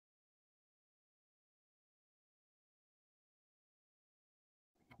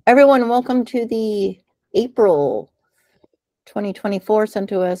Everyone, welcome to the April 2024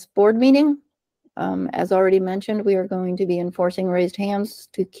 CentOS board meeting. As already mentioned, we are going to be enforcing raised hands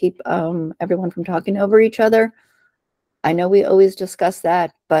to keep everyone from talking over each other. I know we always discuss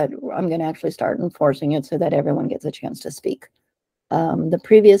that, but I'm going to actually start enforcing it so that everyone gets a chance to speak. The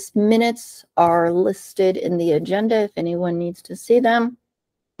previous minutes are listed in the agenda if anyone needs to see them.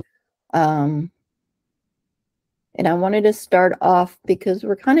 And I wanted to start off because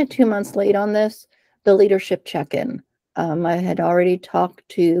we're kind of 2 months late on this, the leadership check-in. I had already talked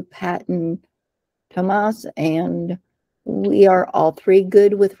to Pat and Tomas, and we are all three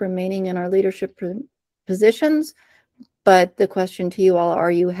good with remaining in our leadership positions. But the question to you all, are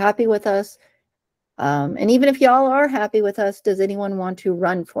you happy with us? And even if y'all are happy with us, does anyone want to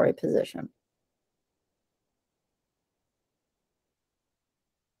run for a position?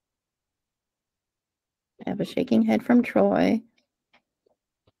 I have a shaking head from Troy.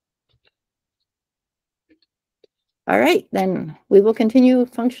 All right, then we will continue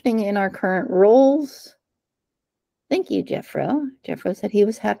functioning in our current roles. Thank you, Jeffro. Jeffro said he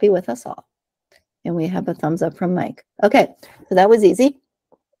was happy with us all. And we have a thumbs up from Mike. Okay, so that was easy.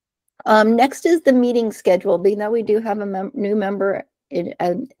 Next is the meeting schedule. Being that we do have a new member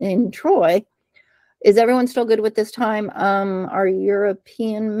in Troy, is everyone still good with this time? Our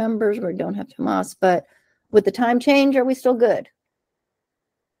European members, we don't have Tomas, but with the time change, are we still good?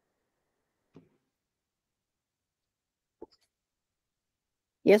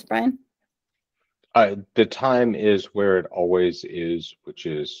 Yes, Brian? The time is where it always is, which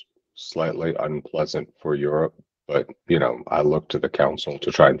is slightly unpleasant for Europe. But, you know, I look to the council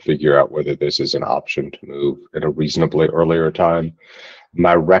to try and figure out whether this is an option to move at a reasonably earlier time.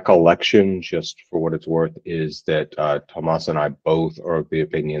 My recollection, just for what it's worth, is that Tomas and I both are of the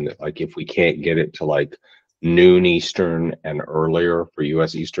opinion that, like, if we can't get it to like noon Eastern and earlier for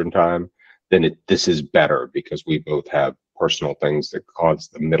US Eastern time, then this is better because we both have personal things that cause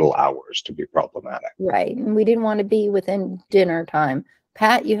the middle hours to be problematic. Right, and we didn't want to be within dinner time.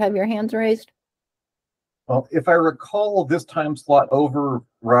 Pat, you have your hands raised? Well, if I recall, this time slot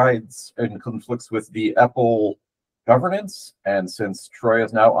overrides and conflicts with the Apple governance, and since Troy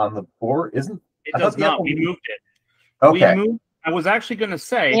is now on the board, it does not. We moved it. Okay. I was actually going to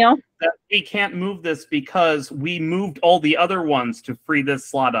say that we can't move this because we moved all the other ones to free this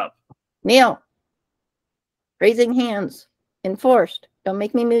slot up. Neil, raising hands, enforced. Don't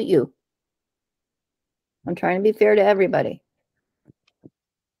make me mute you. I'm trying to be fair to everybody.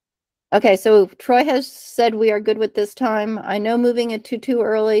 Okay, so Troy has said we are good with this time. I know moving it to too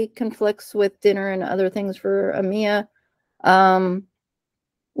early conflicts with dinner and other things for EMEA.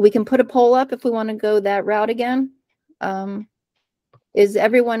 We can put a poll up if we want to go that route again. Is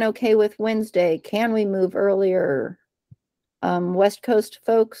everyone okay with Wednesday? Can we move earlier? West Coast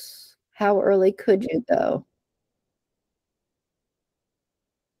folks, how early could you go?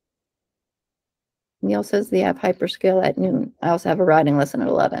 Neil says they have hyperscale at noon. I also have a writing lesson at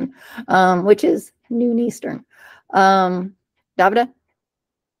 11, which is noon Eastern. Davida?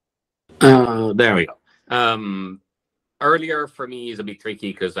 There we go. Earlier for me is a bit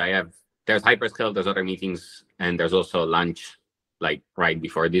tricky because there's hyperscale, there's other meetings, and there's also lunch like right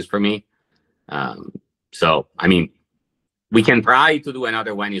before this for me. So, I mean, we can try to do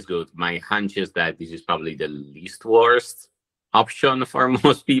another one is good. My hunch is that this is probably the least worst option for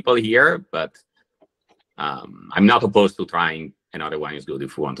most people here, but I'm not opposed to trying another one is good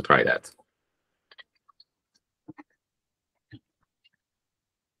if we want to try that.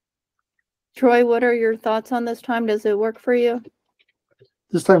 Troy, what are your thoughts on this time? Does it work for you?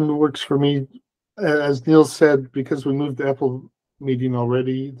 This time it works for me. As Neil said, because we moved the Apple meeting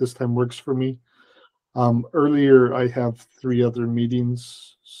already, this time works for me. Earlier, I have 3 other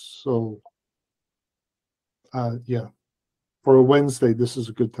meetings. So, yeah, for a Wednesday, this is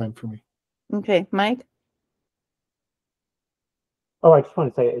a good time for me. Okay, Mike? Oh, I just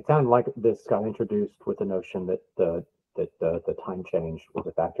want to say, it sounded like this got introduced with the notion that the time change was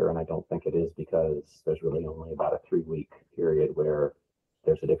a factor, and I don't think it is because there's really only about a 3-week period where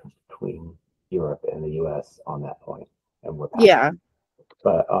there's a difference between Europe and the US on that point. And we're past it.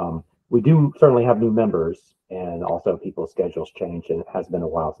 But we do certainly have new members, and also people's schedules change, and it has been a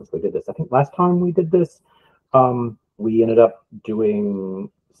while since we did this. I think last time we did this, we ended up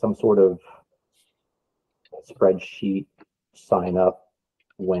doing some sort of spreadsheet sign up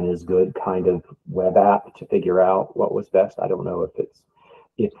when is good kind of web app to figure out what was best. I don't know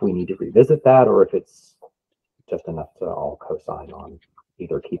if we need to revisit that or if it's just enough to all co-sign on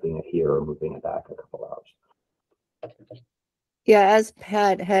either keeping it here or moving it back a couple hours. Yeah, as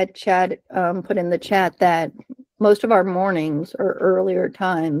Pat had put in the chat that most of our mornings or earlier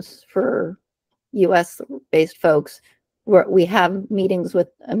times for US based folks, we have meetings with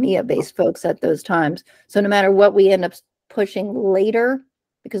EMEA based folks at those times. So no matter what we end up pushing later,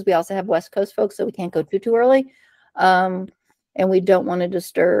 because we also have West Coast folks, so we can't go too early. And we don't want to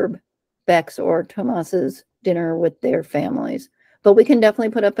disturb Beck's or Tomas's dinner with their families. But we can definitely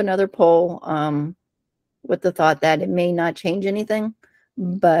put up another poll with the thought that it may not change anything,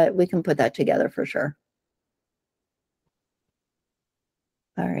 but we can put that together for sure.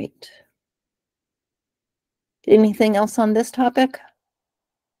 All right. Anything else on this topic?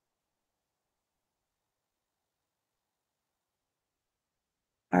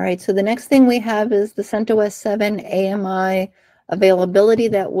 All right, so the next thing we have is the CentOS 7 AMI availability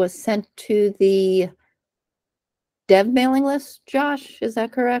that was sent to the dev mailing list. Josh, is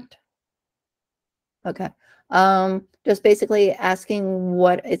that correct? Okay. Just basically asking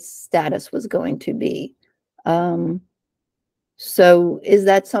what its status was going to be. So is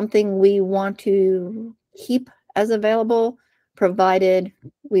that something we want to keep as available, provided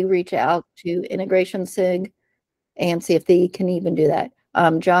we reach out to Integration SIG and see if they can even do that?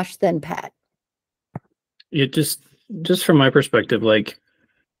 Josh, then Pat. Yeah, just from my perspective, like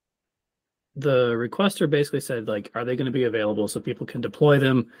the requester basically said, like, are they going to be available so people can deploy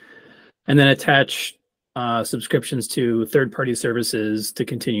them and then attach subscriptions to third-party services to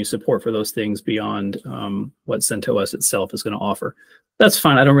continue support for those things beyond what CentOS itself is going to offer. That's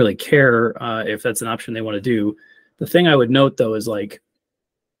fine. I don't really care if that's an option they want to do. The thing I would note, though, is like,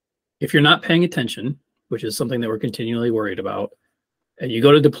 if you're not paying attention, which is something that we're continually worried about, and you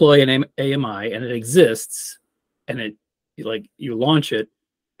go to deploy an AMI and it exists, and it like you launch it,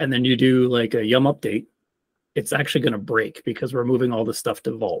 and then you do like a yum update, it's actually going to break because we're moving all the stuff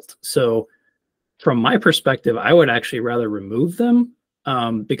to Vault. So from my perspective, I would actually rather remove them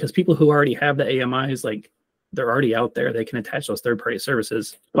because people who already have the AMIs, like they're already out there, they can attach those third-party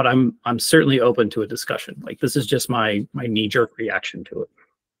services. But I'm certainly open to a discussion. Like this is just my knee-jerk reaction to it.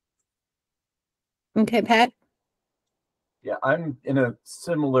 Okay, Pat. Yeah, I'm in a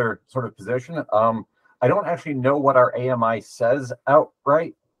similar sort of position. I don't actually know what our AMI says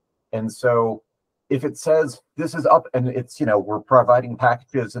outright. And so if it says this is up and it's, we're providing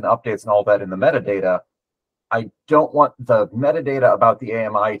packages and updates and all that in the metadata, I don't want the metadata about the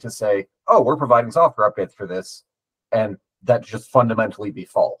AMI to say, oh, we're providing software updates for this, and that just fundamentally be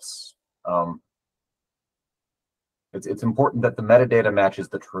false. It's important that the metadata matches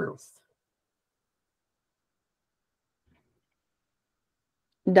the truth.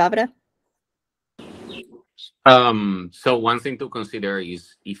 Davida? So one thing to consider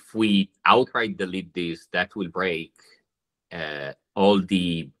is if we outright delete this, that will break all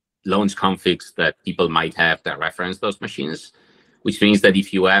the launch configs that people might have that reference those machines, which means that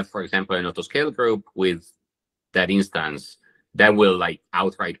if you have, for example, an autoscale group with that instance, that will like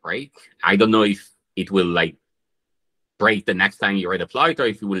outright break. I don't know if it will like break the next time you redeploy it, or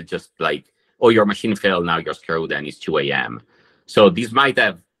if it will just like, oh, your machine failed, now you're screwed and it's 2 a.m. So this might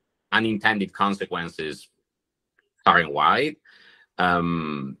have unintended consequences far and wide.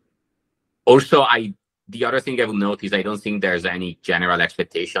 Also, the other thing I will note is I don't think there's any general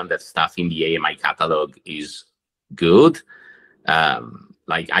expectation that stuff in the AMI catalog is good.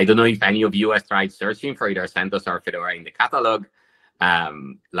 Like, I don't know if any of you have tried searching for either CentOS or Fedora in the catalog.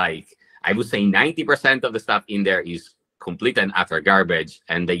 Like, I would say 90% of the stuff in there is complete and utter garbage,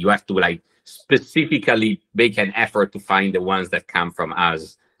 and that you have to like specifically make an effort to find the ones that come from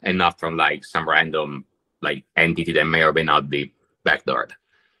us and not from like some random like entity that may or may not be backdoored.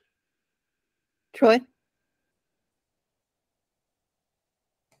 Troy?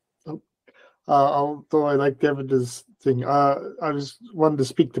 Although I like David's thing, I wanted to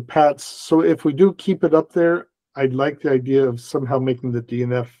speak to Pat's. So if we do keep it up there, I'd like the idea of somehow making the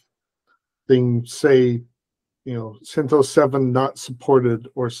DNF thing say, CentOS 7 not supported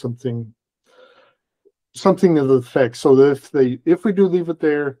or something to the effect. So that if we do leave it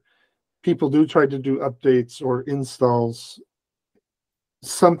there, people do try to do updates or installs,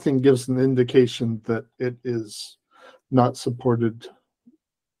 something gives an indication that it is not supported.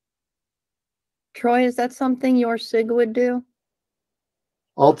 Troy, is that something your SIG would do?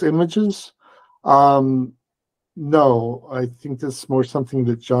 Alt images? No, I think that's more something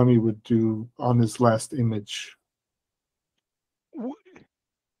that Johnny would do on his last image.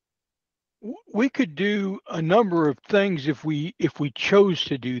 We could do a number of things if we chose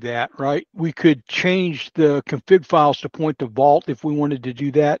to do that, right? We could change the config files to point to Vault if we wanted to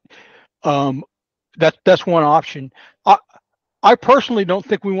do that. That's one option. I personally don't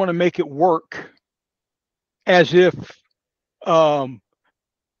think we want to make it work as if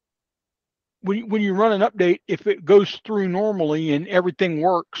when you run an update, if it goes through normally and everything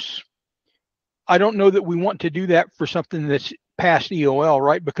works, I don't know that we want to do that for something that's past EOL,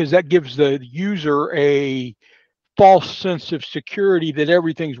 right? Because that gives the user a false sense of security that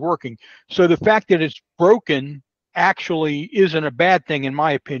everything's working. So the fact that it's broken actually isn't a bad thing, in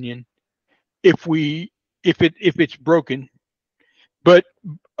my opinion, if it's broken. But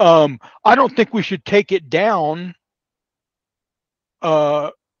I don't think we should take it down.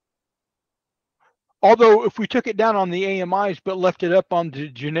 Although if we took it down on the AMIs but left it up on the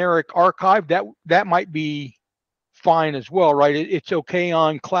generic archive, that might be fine as well, right? It's okay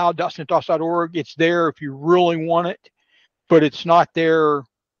on cloud.centos.org. It's there if you really want it, but it's not there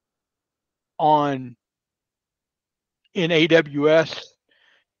in AWS.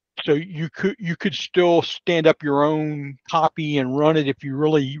 So you could still stand up your own copy and run it if you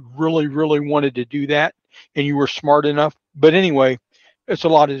really wanted to do that and you were smart enough. But anyway, it's a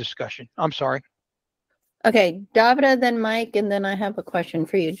lot of discussion. I'm sorry. Okay, Davida, then Mike, and then I have a question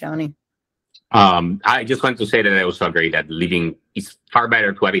for you, Johnny. I just want to say that I also agree that it's far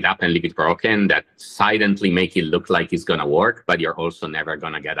better to have it up and leave it broken, that silently make it look like it's gonna work, but you're also never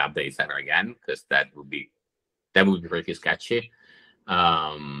gonna get updates ever again, because that would be pretty sketchy.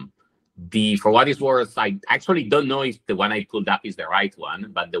 For what it's worth, I actually don't know if the one I pulled up is the right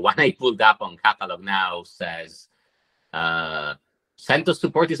one, but the one I pulled up on Catalog now says CentOS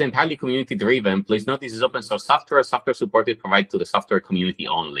support is entirely community driven. Please note this is open source software. Software support is provided to the software community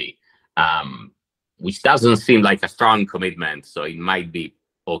only, which doesn't seem like a strong commitment. So it might be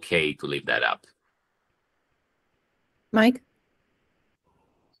okay to leave that up. Mike?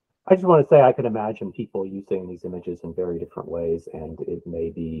 I just want to say I can imagine people using these images in very different ways, and there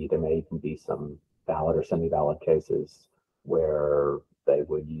may even be some valid or semi-valid cases where they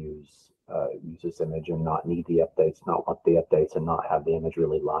would use this image and not need the updates, not want the updates, and not have the image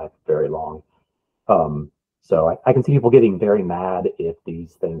really live very long. So I can see people getting very mad if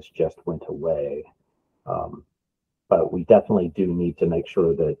these things just went away. But we definitely do need to make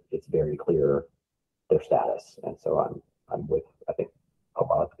sure that it's very clear their status. And so I'm with, I think, a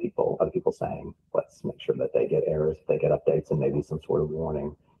lot of people, other people saying, let's make sure that they get errors, if they get updates, and maybe some sort of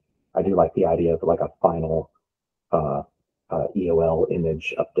warning. I do like the idea of like a final EOL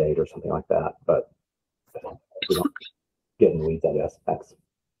image update or something like that, but we don't get in the weeds, I guess. Thanks.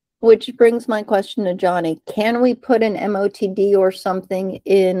 Which brings my question to Johnny. Can we put an MOTD or something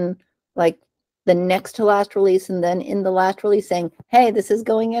in like the next to last release and then in the last release saying, hey, this is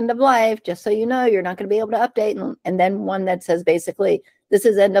going end of life, just so you know, you're not going to be able to update. And then one that says basically, this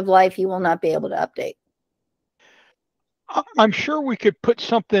is end of life, you will not be able to update. I'm sure we could put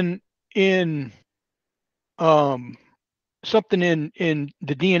something in the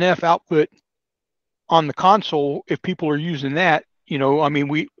DNF output on the console if people are using that. You know, I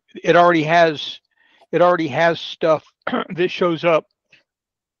mean, it already has stuff that shows up,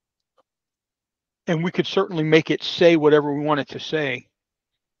 and we could certainly make it say whatever we want it to say.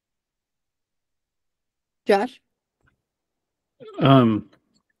 Josh?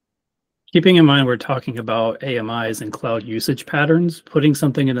 Keeping in mind we're talking about AMIs and cloud usage patterns, putting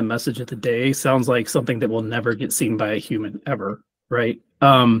something in the message of the day sounds like something that will never get seen by a human ever, right?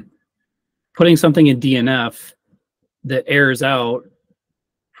 Putting something in DNF that errors out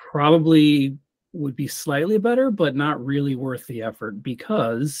probably would be slightly better, but not really worth the effort,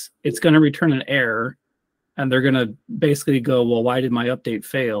 because it's going to return an error and they're going to basically go, well, why did my update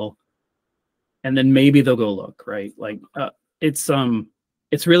fail? And then maybe they'll go look, right? Like it's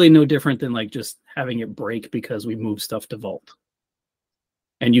really no different than like just having it break because we move stuff to Vault.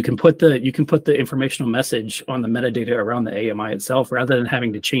 And you can put the informational message on the metadata around the AMI itself, rather than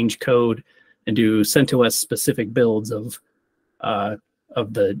having to change code and do CentOS specific builds of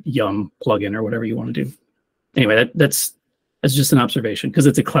the Yum plugin or whatever you want to do. Anyway, that's just an observation, because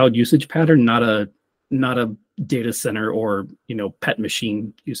it's a cloud usage pattern, not a data center or pet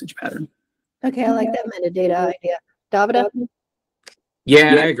machine usage pattern. Okay, I like that metadata idea. Davida?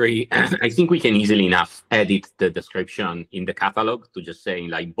 Yeah, I agree. I think we can easily enough edit the description in the catalog to just saying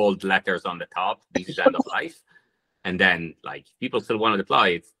like bold letters on the top, this is end of life. And then like people still want to deploy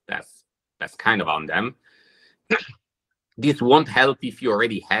it, that's kind of on them. This won't help if you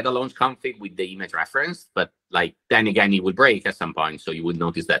already had a launch config with the image reference, but like then again it would break at some point, so you would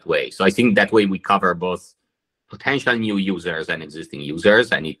notice that way. So I think that way we cover both potential new users and existing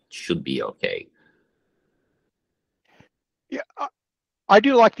users, and it should be okay. Yeah, I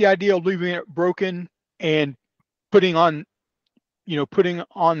do like the idea of leaving it broken and putting on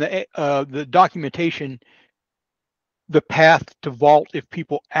the documentation the path to Vault if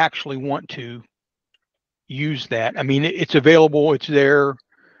people actually want to use that. I mean, it's available, it's there.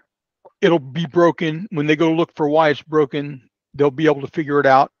 it'll be broken. When they go look for why it's broken, they'll be able to figure it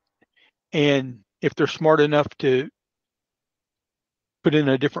out. And if they're smart enough to put in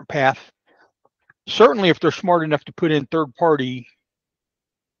a different path, certainly if they're smart enough to put in third-party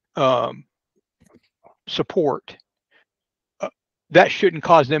support, that shouldn't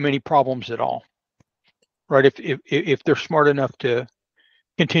cause them any problems at all, right? If they're smart enough to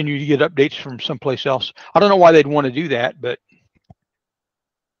continue to get updates from someplace else. I don't know why they'd want to do that, but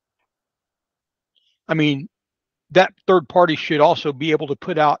I mean, that third party should also be able to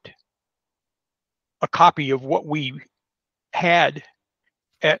put out a copy of what we had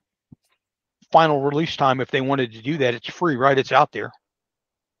at final release time if they wanted to do that. It's free, right? It's out there.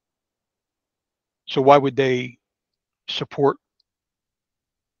 So why would they support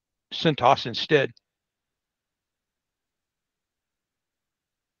CentOS instead?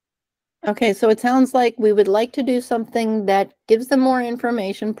 Okay, so it sounds like we would like to do something that gives them more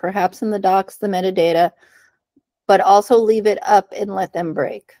information, perhaps in the docs, the metadata, but also leave it up and let them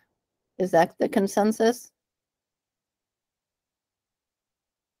break. Is that the consensus?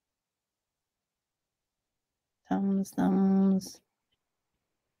 Thumbs.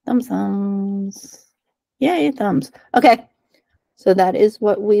 Yay, thumbs. Okay, so that is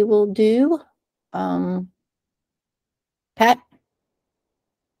what we will do. Pat?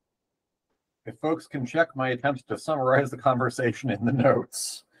 If folks can check my attempts to summarize the conversation in the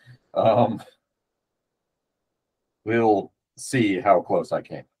notes, we'll see how close I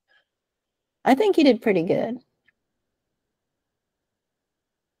came. I think you did pretty good.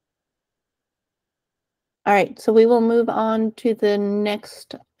 All right, so we will move on to the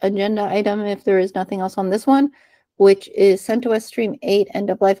next agenda item if there is nothing else on this one, which is CentOS Stream 8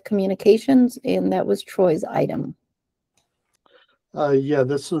 end-of-life communications, and that was Troy's item. Yeah,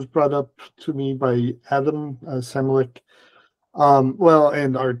 this was brought up to me by Adam Samalik,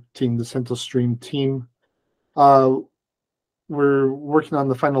 and our team, the CentOS Stream team. We're working on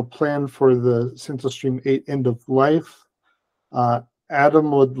the final plan for the CentOS Stream 8 end of life.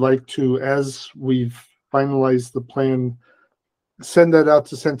 Adam would like to, as we've finalized the plan, send that out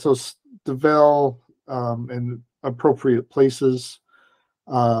to CentOS Devel and appropriate places.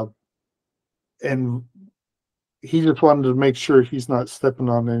 And he just wanted to make sure he's not stepping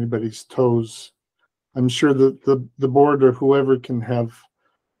on anybody's toes. I'm sure that the board or whoever can have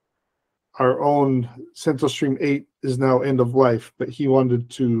our own CentOS Stream 8 is now end of life, but he wanted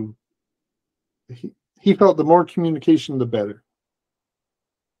to, he felt the more communication, the better.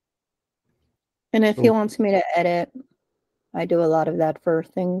 And if he wants me to edit, I do a lot of that for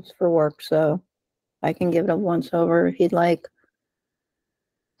things for work, so I can give it a once over if he'd like.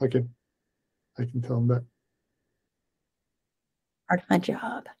 Okay, I can tell him that. Part of my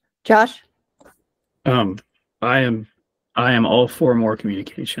job. Josh? I am all for more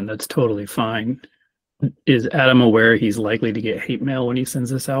communication. That's totally fine. Is Adam aware he's likely to get hate mail when he sends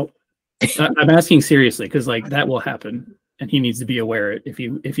this out? I'm asking seriously because like that will happen, and he needs to be aware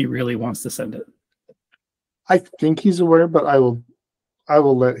if he really wants to send it. I think he's aware, but I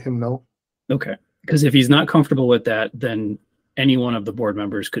will let him know. Okay, because if he's not comfortable with that, then any one of the board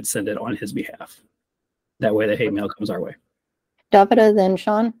members could send it on his behalf. That way, the hate mail comes our way. Davida, then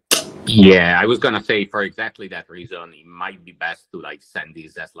Sean? Yeah, I was gonna say for exactly that reason, it might be best to like send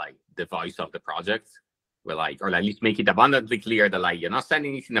these as like the voice of the project, where like, or at least make it abundantly clear that like you're not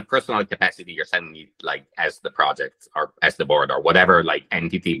sending it in a personal capacity, you're sending it like as the project or as the board or whatever like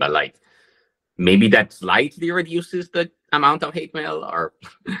entity, but like maybe that slightly reduces the amount of hate mail or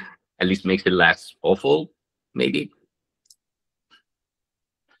at least makes it less awful, maybe.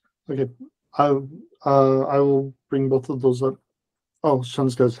 Okay, I will bring both of those up. Oh,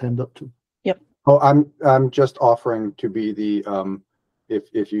 Sean's got his hand up too. Yep. Oh, I'm just offering to be the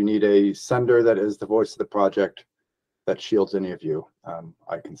if you need a sender that is the voice of the project that shields any of you,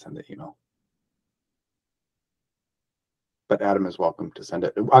 I can send the email. But Adam is welcome to send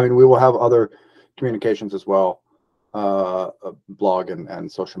it. I mean, we will have other communications as well, blog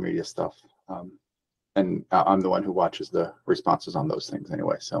and social media stuff. And I'm the one who watches the responses on those things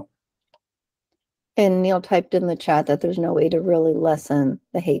anyway, so. And Neil typed in the chat that there's no way to really lessen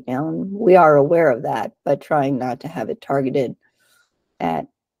the hate mail. And we are aware of that, but trying not to have it targeted at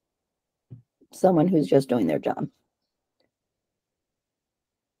someone who's just doing their job.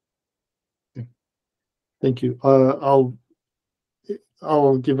 Thank you. I'll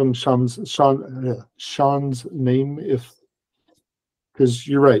give him Sean's name because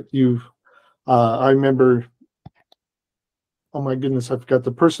you're right. I remember. Oh my goodness, I forgot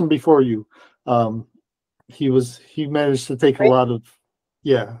the person before you. He managed to take a lot of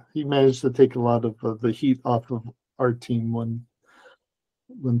the heat off of our team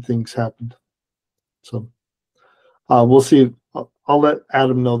when things happened. So we'll see. I'll let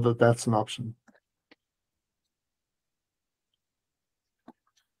Adam know that that's an option.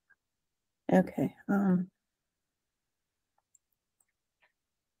 Okay.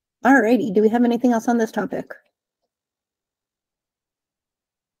 All righty. Do we have anything else on this topic?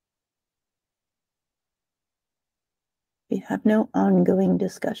 We have no ongoing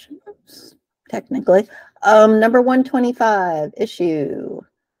discussions, technically. Number 125 issue.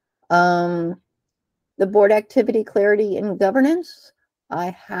 The board activity clarity and governance.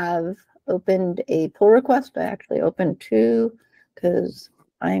 I have opened a pull request. I actually opened two because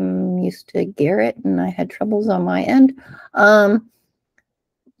I'm used to Garrett and I had troubles on my end. But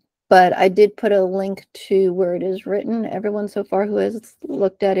I did put a link to where it is written. Everyone so far who has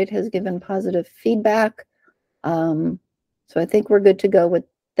looked at it has given positive feedback. So I think we're good to go with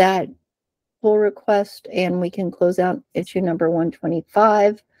that pull request, and we can close out issue number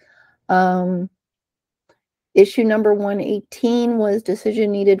 125. Issue number 118 was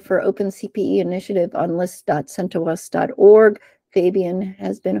decision needed for open CPE initiative on list.centos.org. Fabian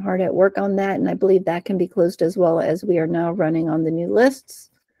has been hard at work on that, and I believe that can be closed as well, as we are now running on the new lists.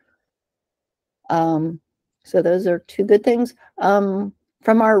 So those are two good things. From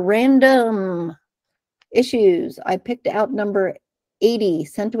our random issues, I picked out number 80,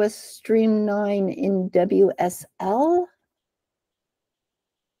 CentOS Stream 9 in WSL.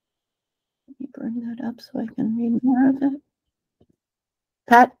 Let me bring that up so I can read more of it.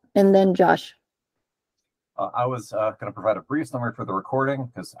 Pat, and then Josh. I was going to provide a brief summary for the recording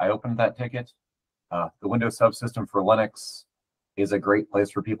because I opened that ticket. The Windows subsystem for Linux is a great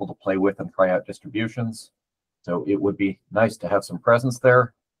place for people to play with and try out distributions. So it would be nice to have some presence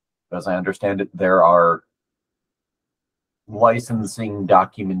there. But as I understand it, there are licensing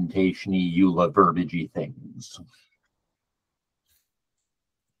documentation-y, EULA verbiage-y things.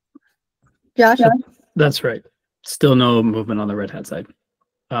 Josh? That's right. Still no movement on the Red Hat side.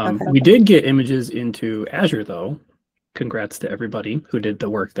 Okay. We did get images into Azure, though. Congrats to everybody who did the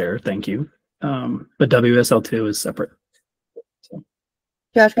work there. Thank you. But WSL2 is separate. So.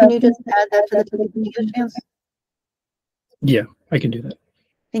 Josh, can you just add that to the ticket when you get a chance? Yeah, I can do that.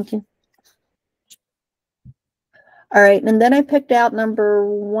 Thank you. All right, and then I picked out number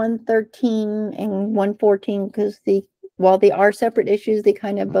 113 and 114 because while they are separate issues, they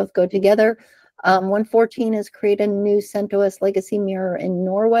kind of both go together. 114 is create a new CentOS legacy mirror in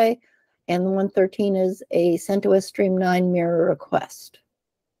Norway, and 113 is a CentOS Stream 9 mirror request.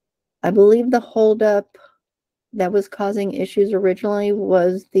 I believe the holdup that was causing issues originally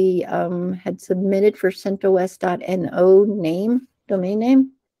was the had submitted for CentOS.no domain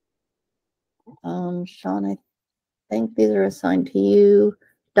name. Sean, I think these are assigned to you.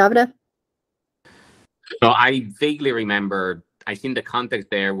 Davida? So I vaguely remember, I think the context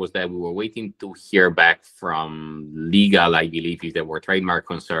there was that we were waiting to hear back from legal, I believe, if there were trademark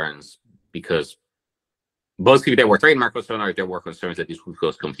concerns, because both if there were trademark concerns or if there were concerns that this would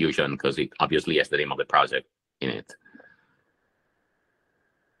cause confusion, because it obviously has the name of the project in it.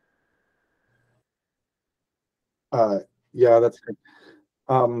 Yeah, that's good.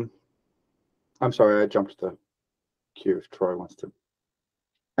 I'm sorry, I jumped the queue if Troy wants to.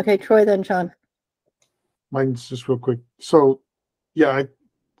 Okay, Troy, then Sean. Mine's just real quick. So, yeah,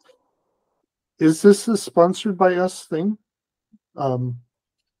 is this a sponsored by us thing?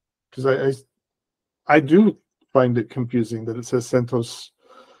 Because I do find it confusing that it says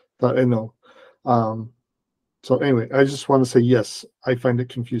CentOS.no. So anyway, I just want to say yes, I find it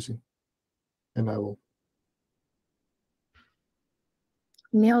confusing, and I will.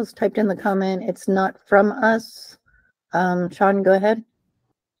 Neil's typed in the comment, it's not from us. Sean, go ahead.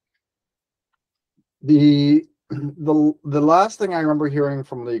 The last thing I remember hearing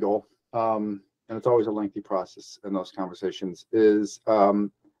from legal, and it's always a lengthy process in those conversations, is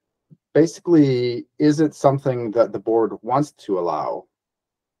basically, is it something that the board wants to allow?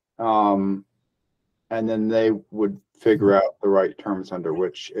 And then they would figure out the right terms under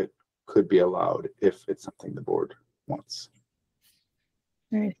which it could be allowed if it's something the board wants.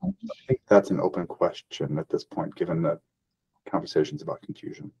 Very I think that's an open question at this point, given the conversations about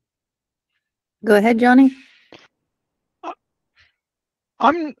confusion. Go ahead, Johnny.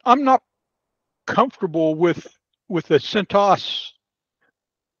 I'm not comfortable with the CentOS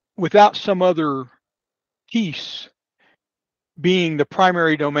without some other piece being the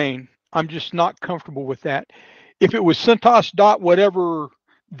primary domain. I'm just not comfortable with that. If it was CentOS dot whatever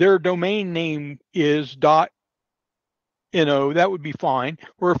their domain name is dot, that would be fine.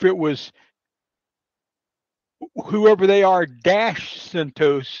 Or if it was whoever they are dash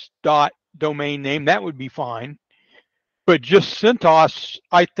CentOS dot domain name, that would be fine. But just CentOS,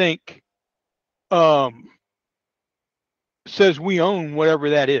 I think, says we own whatever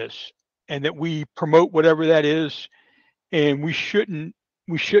that is, and that we promote whatever that is, and we shouldn't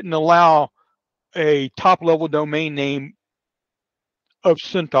allow a top level domain name of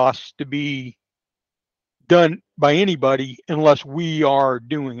CentOS to be done by anybody unless we are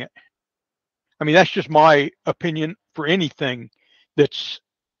doing it. I mean, that's just my opinion for anything that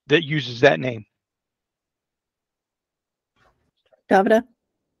uses that name. Davida?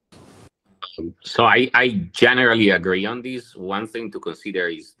 So I generally agree on this. One thing to consider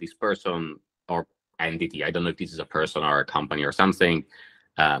is this person or entity. I don't know if this is a person or a company or something.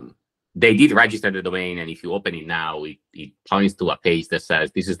 They did register the domain, and if you open it now, it points to a page that says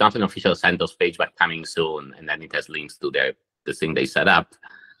this is not an official CentOS page, but coming soon, and then it has links to the thing they set up.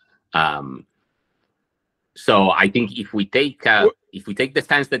 So I think if we take the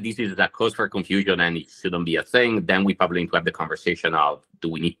stance that this is a cause for confusion and it shouldn't be a thing, then we probably need to have the conversation of, do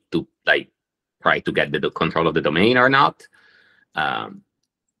we need to try to get the control of the domain or not,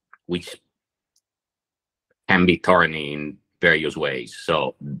 which can be thorny in various ways.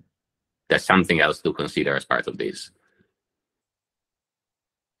 So that's something else to consider as part of this.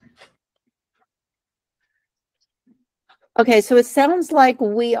 Okay, so it sounds like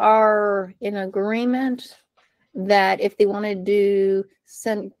we are in agreement that if they want to do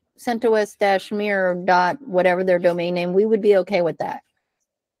CentOS-mirror dot whatever their domain name, we would be okay with that.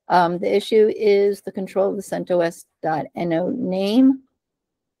 The issue is the control of the CentOS.no name,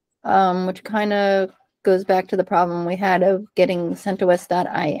 which kind of goes back to the problem we had of getting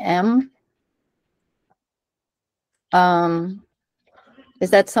CentOS.im. Is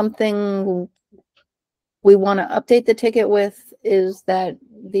that something we want to update the ticket with? Is that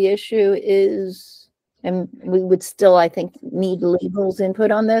the issue is, and we would still, I think, need legal's input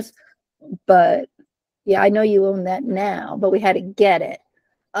on this, but yeah, I know you own that now, but we had to get it.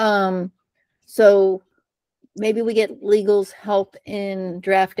 So maybe we get legal's help in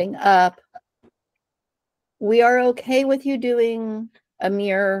drafting up. We are okay with you doing a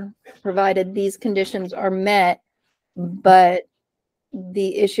mirror provided these conditions are met, but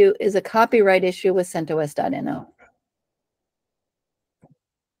the issue is a copyright issue with CentOS.no.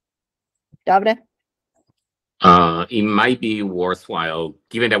 Davide? It might be worthwhile,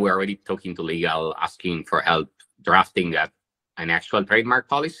 given that we're already talking to legal, asking for help drafting an actual trademark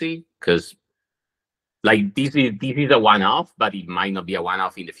policy, because this is a one-off, but it might not be a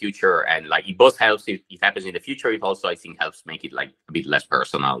one-off in the future, and it both helps if it happens in the future. It also, I think, helps make it a bit less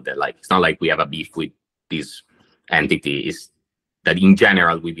personal. That it's not like we have a beef with this entity. Is that in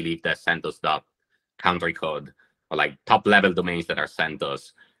general we believe that CentOS.country code or top level domains that are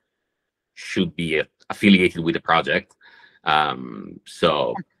CentOS should be affiliated with the project.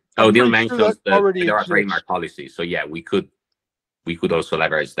 So Odile mentions there are trademark policies. So yeah, we could also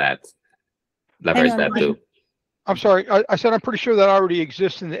leverage that. Too. I'm sorry, I said I'm pretty sure that already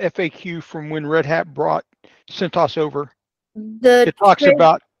exists in the FAQ from when Red Hat brought CentOS over. It talks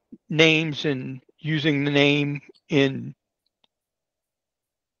about names and using the name in.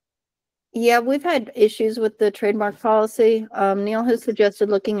 Yeah, we've had issues with the trademark policy. Neil has suggested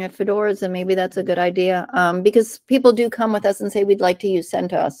looking at fedoras, and maybe that's a good idea, because people do come with us and say we'd like to use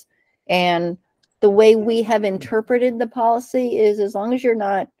CentOS. And the way we have interpreted the policy is, as long as you're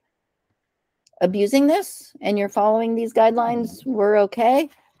not abusing this and you're following these guidelines, we're okay.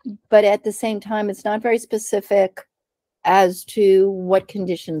 But at the same time, it's not very specific as to what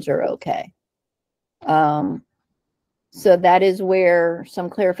conditions are okay. So that is where some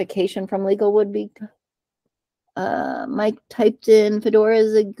clarification from legal would be. Mike typed in Fedora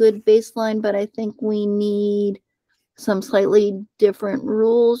is a good baseline, but I think we need some slightly different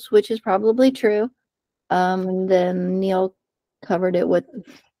rules, which is probably true. And then Neil covered it with,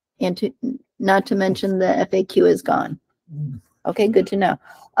 not to mention the FAQ is gone. Okay, good to know.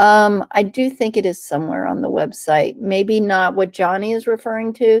 I do think it is somewhere on the website. Maybe not what Johnny is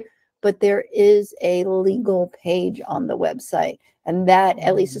referring to, but there is a legal page on the website. And that,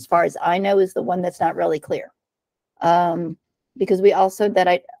 at least as far as I know, is the one that's not really clear. Because we also,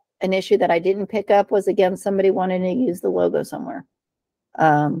 an issue that I didn't pick up was, again, somebody wanting to use the logo somewhere,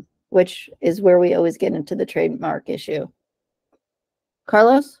 which is where we always get into the trademark issue.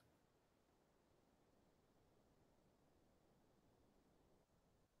 Carlos?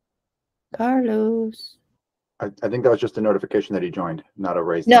 Carlos. I think that was just a notification that he joined, not a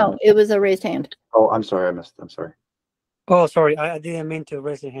raised hand. No, it was a raised hand. Oh, I'm sorry. I'm sorry. Oh, sorry. I didn't mean to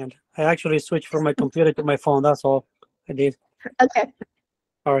raise a hand. I actually switched from my computer to my phone. That's all I did. Okay.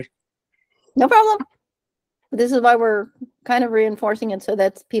 All right. No problem. This is why we're kind of reinforcing it, so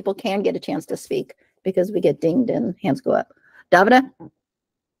that people can get a chance to speak. because we get dinged and hands go up. Davida?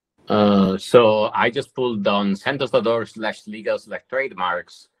 So I just pulled on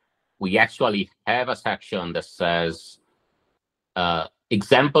CentOS.org/legal/trademarks. We actually have a section that says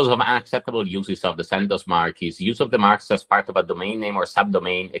examples of unacceptable uses of the CentOS mark is use of the marks as part of a domain name or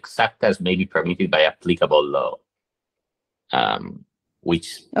subdomain, except as may be permitted by applicable law.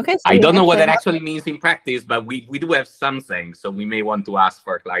 Which okay, so I don't know what that have... actually means in practice, but we do have something, so we may want to ask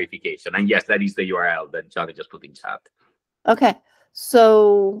for clarification. And yes, that is the URL that Johnny just put in chat. Okay,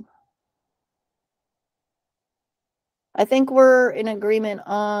 so I think we're in agreement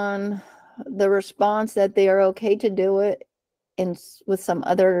on the response that they are okay to do it with some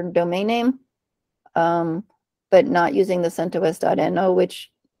other domain name, but not using the CentOS.no,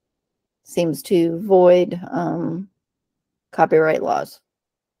 which seems to void copyright laws.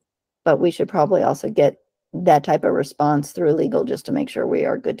 But we should probably also get that type of response through legal just to make sure we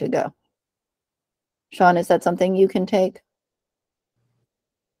are good to go. Sean, is that something you can take?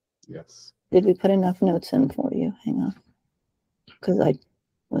 Yes. Did we put enough notes in for you? Hang on. Because I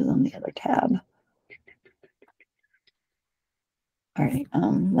was on the other tab. All right,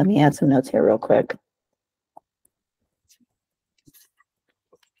 let me add some notes here real quick.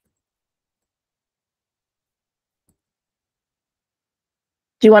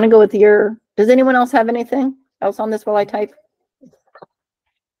 Do you want to go with your, does anyone else have anything else on this while I type?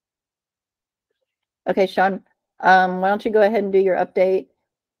 Okay, Sean, why don't you go ahead and do your update,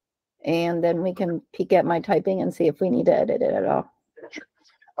 and then we can peek at my typing and see if we need to edit it at all.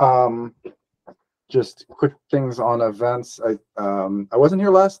 Just quick things on events. I wasn't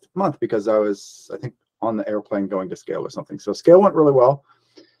here last month because I was, I think, on the airplane going to Scale or something. So Scale went really well.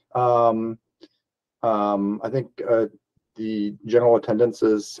 I think the general attendance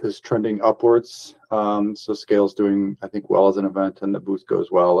is trending upwards. So Scale's doing, I think, well as an event, and the booth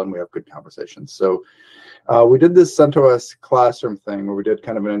goes well, and we have good conversations. So we did this CentOS classroom thing where we did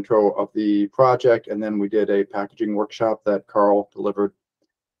kind of an intro of the project, and then we did a packaging workshop that Carl delivered.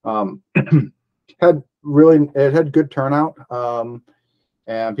 It had good turnout,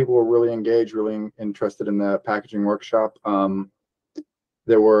 and people were really engaged, really interested in the packaging workshop.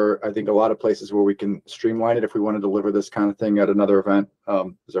 There were, I think, a lot of places where we can streamline it if we want to deliver this kind of thing at another event.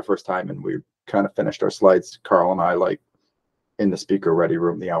 It was our first time, and we kind of finished our slides, Carl and I, like in the speaker ready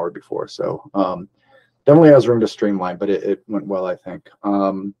room the hour before. So definitely has room to streamline, but it went well, I think.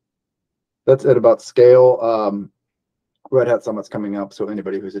 That's it about Scale. Red Hat Summit's coming up, so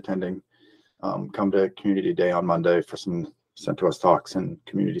anybody who's attending, come to Community Day on Monday for some CentOS talks and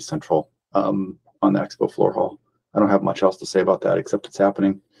Community Central on the Expo floor hall. I don't have much else to say about that except it's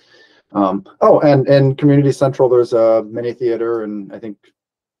happening. Oh, and Community Central, there's a mini theater, and I think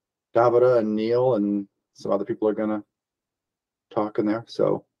Davida and Neil and some other people are gonna talk in there.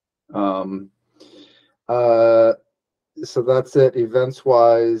 So, so that's it. Events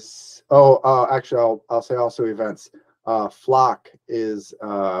wise, actually, I'll say also events. Flock is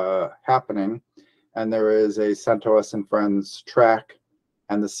happening, and there is a CentOS and Friends track,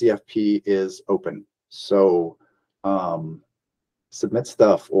 and the CFP is open. So submit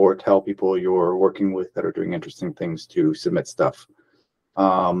stuff or tell people you're working with that are doing interesting things to submit stuff.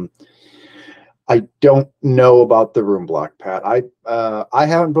 I don't know about the room block, Pat. I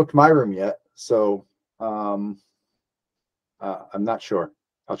haven't booked my room yet, so I'm not sure.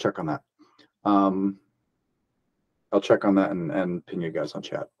 I'll check on that. I'll check on that and ping you guys on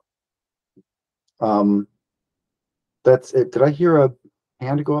chat. That's it. Did I hear a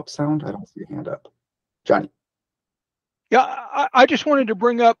hand go up sound? I don't see a hand up. Johnny. Yeah, I just wanted to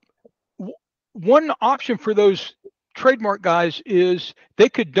bring up one option for those trademark guys is they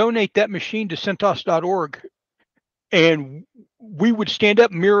could donate that machine to CentOS.org, and we would stand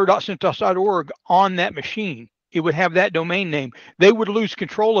up mirror.centos.org on that machine. It would have that domain name. They would lose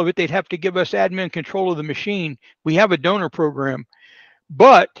control of it. They'd have to give us admin control of the machine. We have a donor program,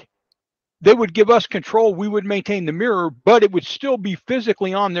 but they would give us control. We would maintain the mirror, but it would still be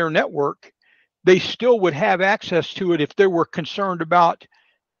physically on their network. They still would have access to it if they were concerned about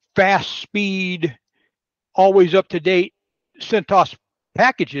fast speed, always up to date CentOS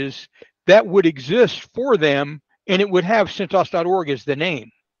packages that would exist for them, and it would have CentOS.org as the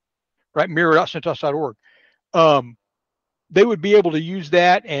name, right? Mirror.CentOS.org. They would be able to use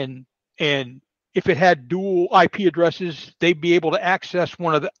that, and if it had dual IP addresses, they'd be able to access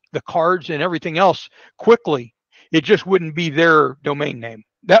one of the cards and everything else quickly. It just wouldn't be their domain name.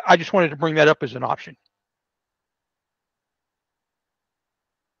 That I just wanted to bring that up as an option.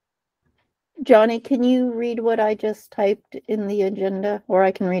 Johnny, can you read what I just typed in the agenda, or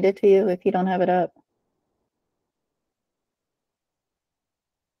I can read it to you if you don't have it up?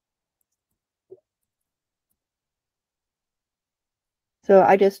 So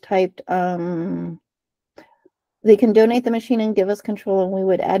I just typed, they can donate the machine and give us control, and we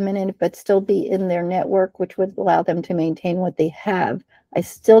would admin it, but still be in their network, which would allow them to maintain what they have. I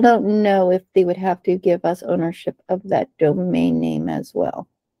still don't know if they would have to give us ownership of that domain name as well.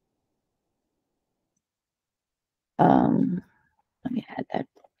 Let me add that.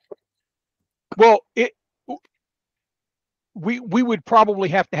 Well, we would probably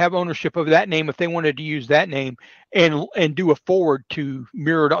have to have ownership of that name if they wanted to use that name and do a forward to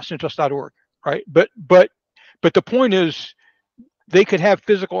mirror.centos.org, right? But the point is, they could have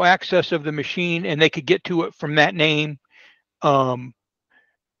physical access of the machine and they could get to it from that name, and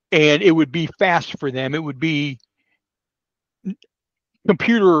it would be fast for them. It would be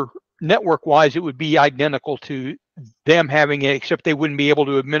computer network wise, it would be identical to them having it, except they wouldn't be able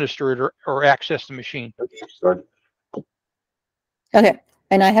to administer it or access the machine. Okay,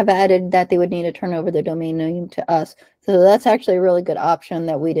 and I have added that they would need to turn over the domain name to us. So that's actually a really good option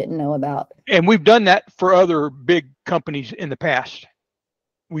that we didn't know about. And we've done that for other big companies in the past.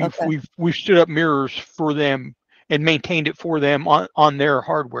 We've stood up mirrors for them and maintained it for them on their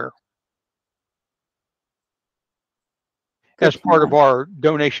hardware. Good as part of our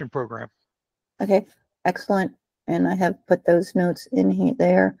donation program. Okay, excellent. And I have put those notes in here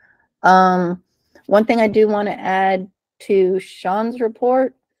there. One thing I do want to add to Sean's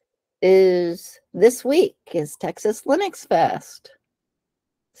report is this week is Texas Linux Fest.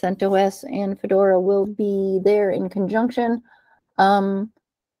 CentOS and Fedora will be there in conjunction.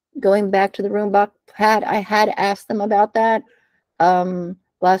 Going back to the Roombot pad, I had asked them about that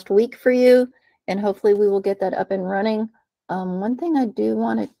last week for you, and hopefully we will get that up and running. One thing I do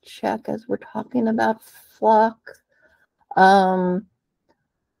want to check as we're talking about Flock.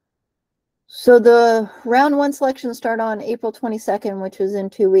 So the round 1 selections start on April 22nd, which is in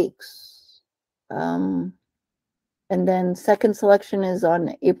 2 weeks. And then second selection is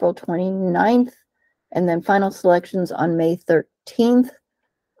on April 29th, and then final selections on May 13th.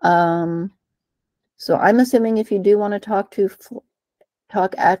 So I'm assuming if you do want to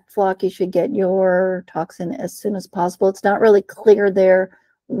talk at Flock, you should get your talks in as soon as possible. It's not really clear there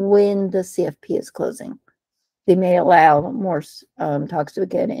when the CFP is closing. They may allow more talks to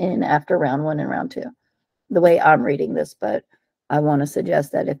get in after round 1 and round 2, the way I'm reading this, but I want to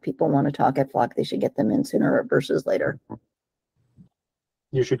suggest that if people want to talk at Flock, they should get them in sooner versus later.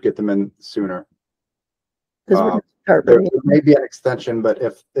 You should get them in sooner. There may be an extension, but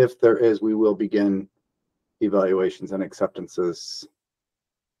if there is, we will begin evaluations and acceptances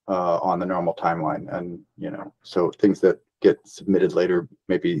on the normal timeline. And, so things that get submitted later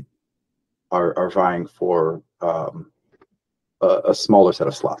maybe are vying for a smaller set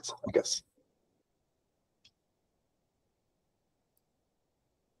of slots, I guess.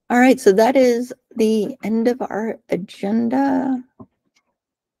 All right, so that is the end of our agenda.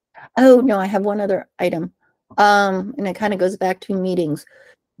 Oh, no, I have one other item. And it kind of goes back to meetings.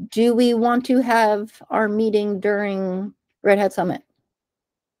 Do we want to have our meeting during Red Hat Summit,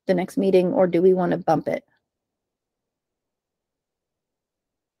 the next meeting, or do we want to bump it?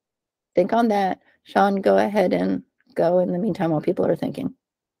 Think on that. Sean, go ahead and go in the meantime while people are thinking.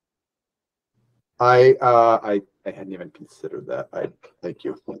 I hadn't even considered that. Thank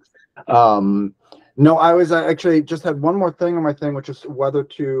you. No, I actually just had one more thing on my thing, which is whether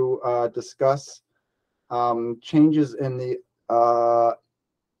to discuss changes in the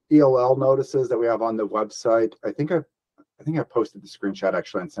EOL notices that we have on the website. I think I posted the screenshot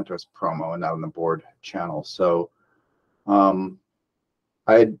actually on CentOS promo and not on the board channel. So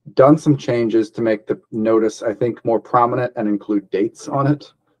I had done some changes to make the notice, I think, more prominent and include dates on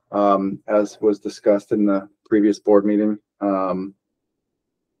it, as was discussed in the previous board meeting.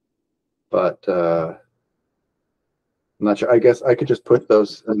 But I'm not sure. I guess I could just put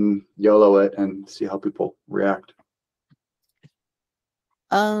those and YOLO it and see how people react.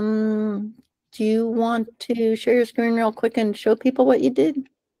 Do you want to share your screen real quick and show people what you did?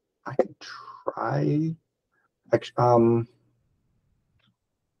 I can try. Actually,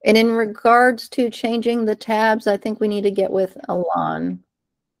 and in regards to changing the tabs, I think we need to get with Alon.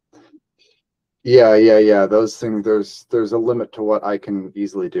 Yeah. Those things. There's a limit to what I can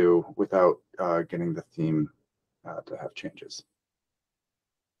easily do without getting the theme to have changes.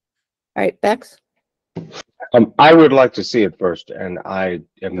 All right, Bex. I would like to see it first, and I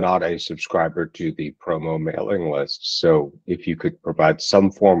am not a subscriber to the promo mailing list. So if you could provide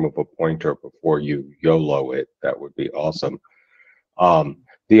some form of a pointer before you YOLO it, that would be awesome.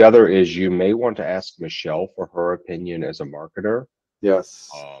 The other is you may want to ask Michelle for her opinion as a marketer. Yes,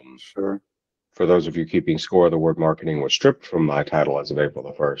 sure. For those of you keeping score, the word marketing was stripped from my title as of April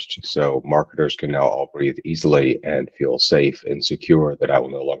the 1st. So marketers can now all breathe easily and feel safe and secure that I will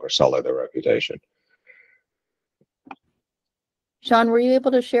no longer sully their reputation. Sean, were you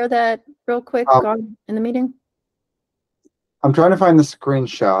able to share that real quick in the meeting? I'm trying to find the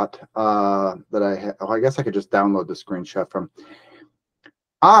screenshot that I have. Oh, I guess I could just download the screenshot from.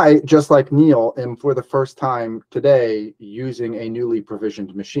 I, just like Neil, am for the first time today using a newly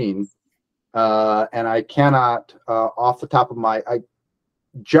provisioned machine. And I cannot, off the top of my,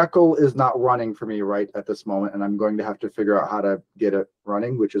 Jekyll is not running for me right at this moment, and I'm going to have to figure out how to get it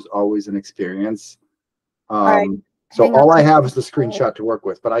running, which is always an experience. So all I have is the screenshot to work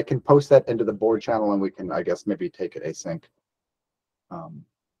with, but I can post that into the board channel, and we can, I guess, maybe take it async.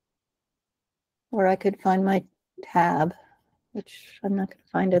 Or I could find my tab, which I'm not going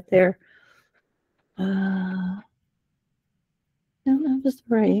to find it there. I don't know if it's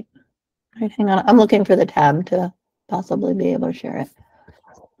right. All right, hang on. I'm looking for the tab to possibly be able to share it.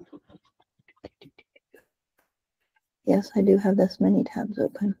 Yes, I do have this many tabs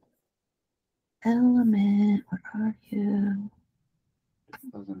open. Element, where are you?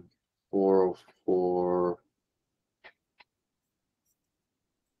 404.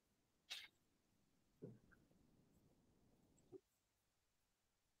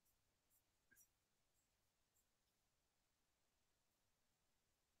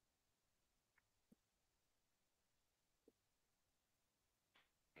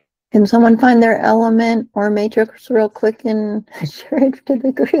 Can someone find their element or matrix real quick and share it to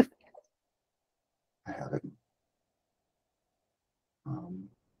the group? I have it.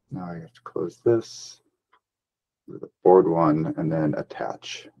 Now I have to close this, the board one, and then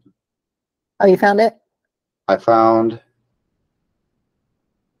attach. Oh, you found it? I found.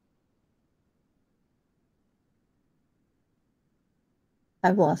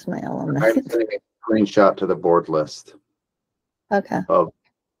 I've lost my element. I'm sending a screenshot to the board list. Okay. Of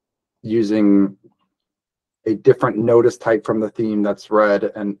using a different notice type from the theme that's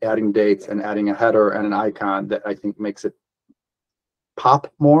red and adding dates and adding a header and an icon that I think makes it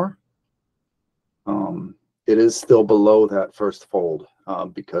pop more. It is still below that first fold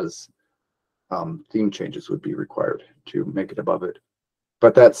because theme changes would be required to make it above it.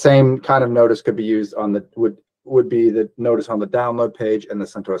 But that same kind of notice could be used on the would be the notice on the download page and the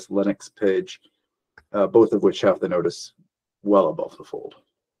CentOS Linux page, both of which have the notice well above the fold.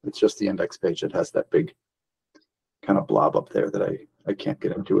 It's just the index page that has that big kind of blob up there that I can't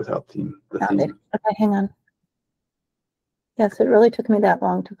get into without the theme. Okay, hang on. Yes, it really took me that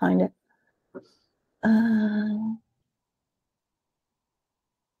long to find it.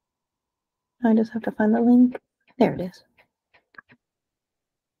 I just have to find the link. There it is.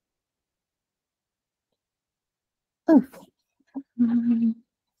 Oh.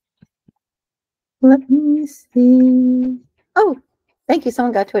 Let me see. Oh, thank you.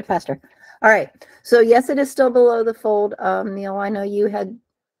 Someone got to it faster. All right. So yes, it is still below the fold. Neil, I know you had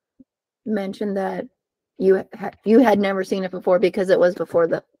mentioned that you had never seen it before because it was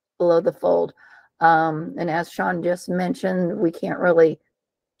below the fold. And as Sean just mentioned, we can't really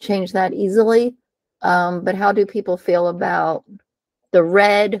change that easily. But how do people feel about the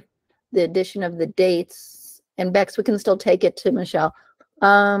red, the addition of the dates, and Bex? We can still take it to Michelle.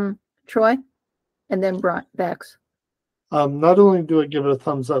 Troy, and then Bex. Not only do I give it a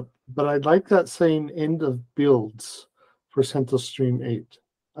thumbs up, but I like that saying end of builds for CentOS Stream 8.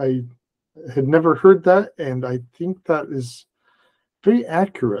 I had never heard that, and I think that is very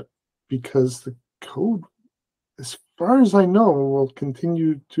accurate because the code, as far as I know, will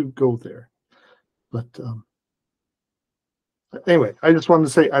continue to go there. But anyway, I just wanted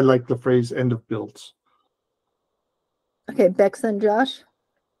to say I like the phrase end of builds. Okay, Bex and Josh.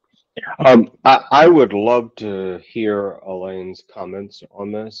 I would love to hear Elaine's comments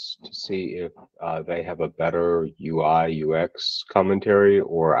on this to see if they have a better UI UX commentary,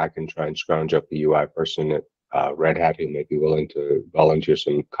 or I can try and scrounge up the UI person at Red Hat who may be willing to volunteer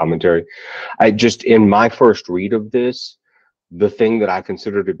some commentary. In my first read of this, the thing that I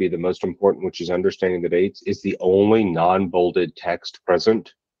consider to be the most important, which is understanding the dates, is the only non-bolded text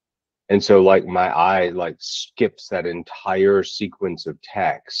present. And so like my eye skips that entire sequence of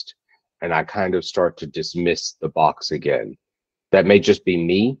text, and I kind of start to dismiss the box again. That may just be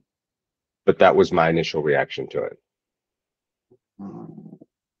me, but that was my initial reaction to it.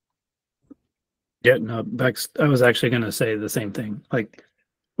 Yeah, no, Bex, I was actually going to say the same thing. Like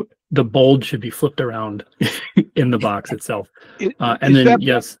the bold should be flipped around in the box itself. And then,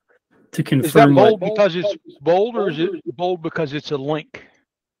 yes, to confirm. Is that bold because it's bold, or is it bold because it's a link?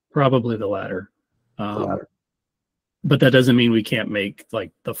 Probably the latter. But that doesn't mean we can't make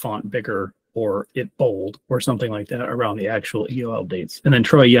like the font bigger or it bold or something like that around the actual EOL dates. And then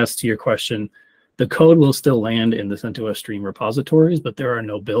Troy, yes, to your question, the code will still land in the CentOS stream repositories, but there are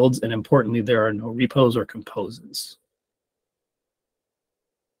no builds. And importantly, there are no repos or composes.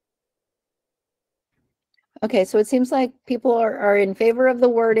 Okay, so it seems like people are in favor of the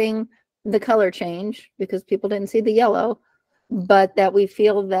wording, the color change, because people didn't see the yellow, but that we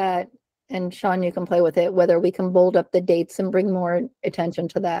feel that, and Sean, you can play with it, whether we can bold up the dates and bring more attention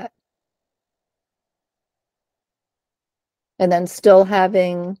to that. And then still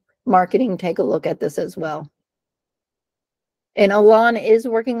having marketing take a look at this as well. And Alon is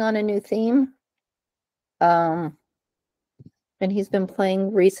working on a new theme. And he's been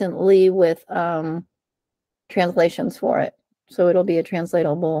playing recently with translations for it. So it'll be a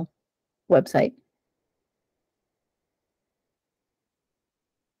translatable website.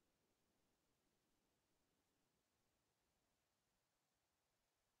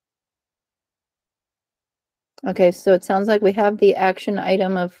 Okay, so it sounds like we have the action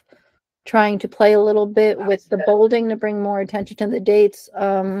item of trying to play a little bit with the bolding to bring more attention to the dates.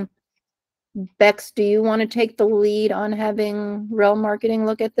 Bex, do you want to take the lead on having Rel Marketing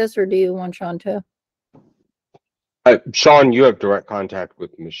look at this, or do you want Sean to? Sean, you have direct contact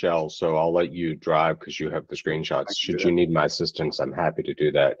with Michelle, so I'll let you drive because you have the screenshots. Should you need my assistance, I'm happy to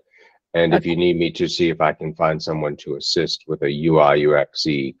do that. And if you need me to see if I can find someone to assist with a UI UX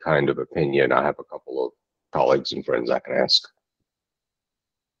kind of opinion, I have a couple of colleagues and friends I can ask.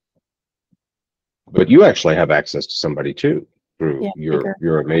 But you actually have access to somebody too through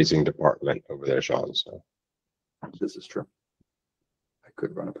your amazing department over there, Sean. So this is true. I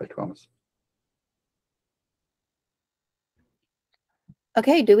could run it by Thomas.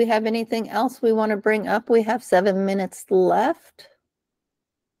 Okay, do we have anything else we want to bring up? We have 7 minutes left.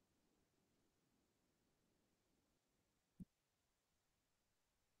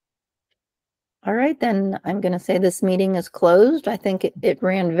 All right, then I'm going to say this meeting is closed. I think it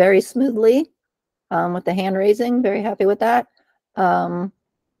ran very smoothly with the hand raising. Very happy with that. Oh,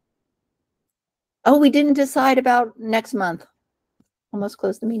 we didn't decide about next month. Almost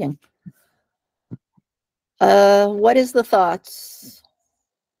closed the meeting. What is the thoughts?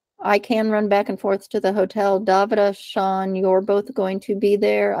 I can run back and forth to the hotel. Davida, Sean, you're both going to be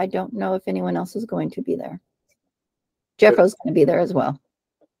there. I don't know if anyone else is going to be there. Jeffro's going to be there as well.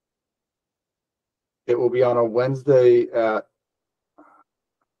 It will be on a Wednesday at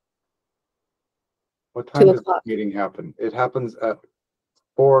what time does the meeting happen? It happens at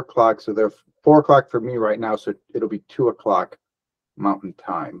 4 o'clock. So they're 4 o'clock for me right now. So it'll be 2 o'clock Mountain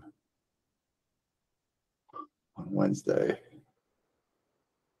Time on Wednesday.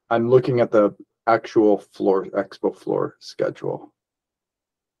 I'm looking at the actual expo floor schedule.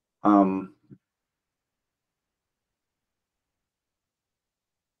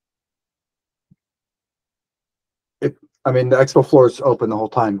 I mean, the expo floor is open the whole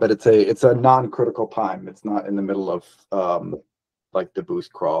time, but it's a non-critical time. It's not in the middle of like the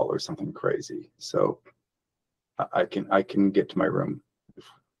boost crawl or something crazy. So I can get to my room if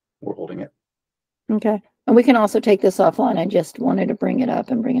we're holding it. Okay. And we can also take this offline. I just wanted to bring it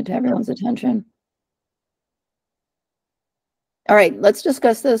up and bring it to everyone's attention. All right, let's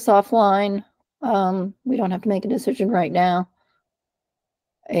discuss this offline. We don't have to make a decision right now.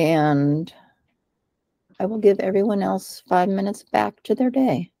 And I will give everyone else 5 minutes back to their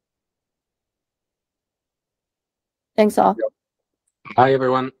day. Thanks all. Bye,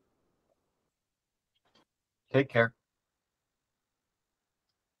 everyone. Take care.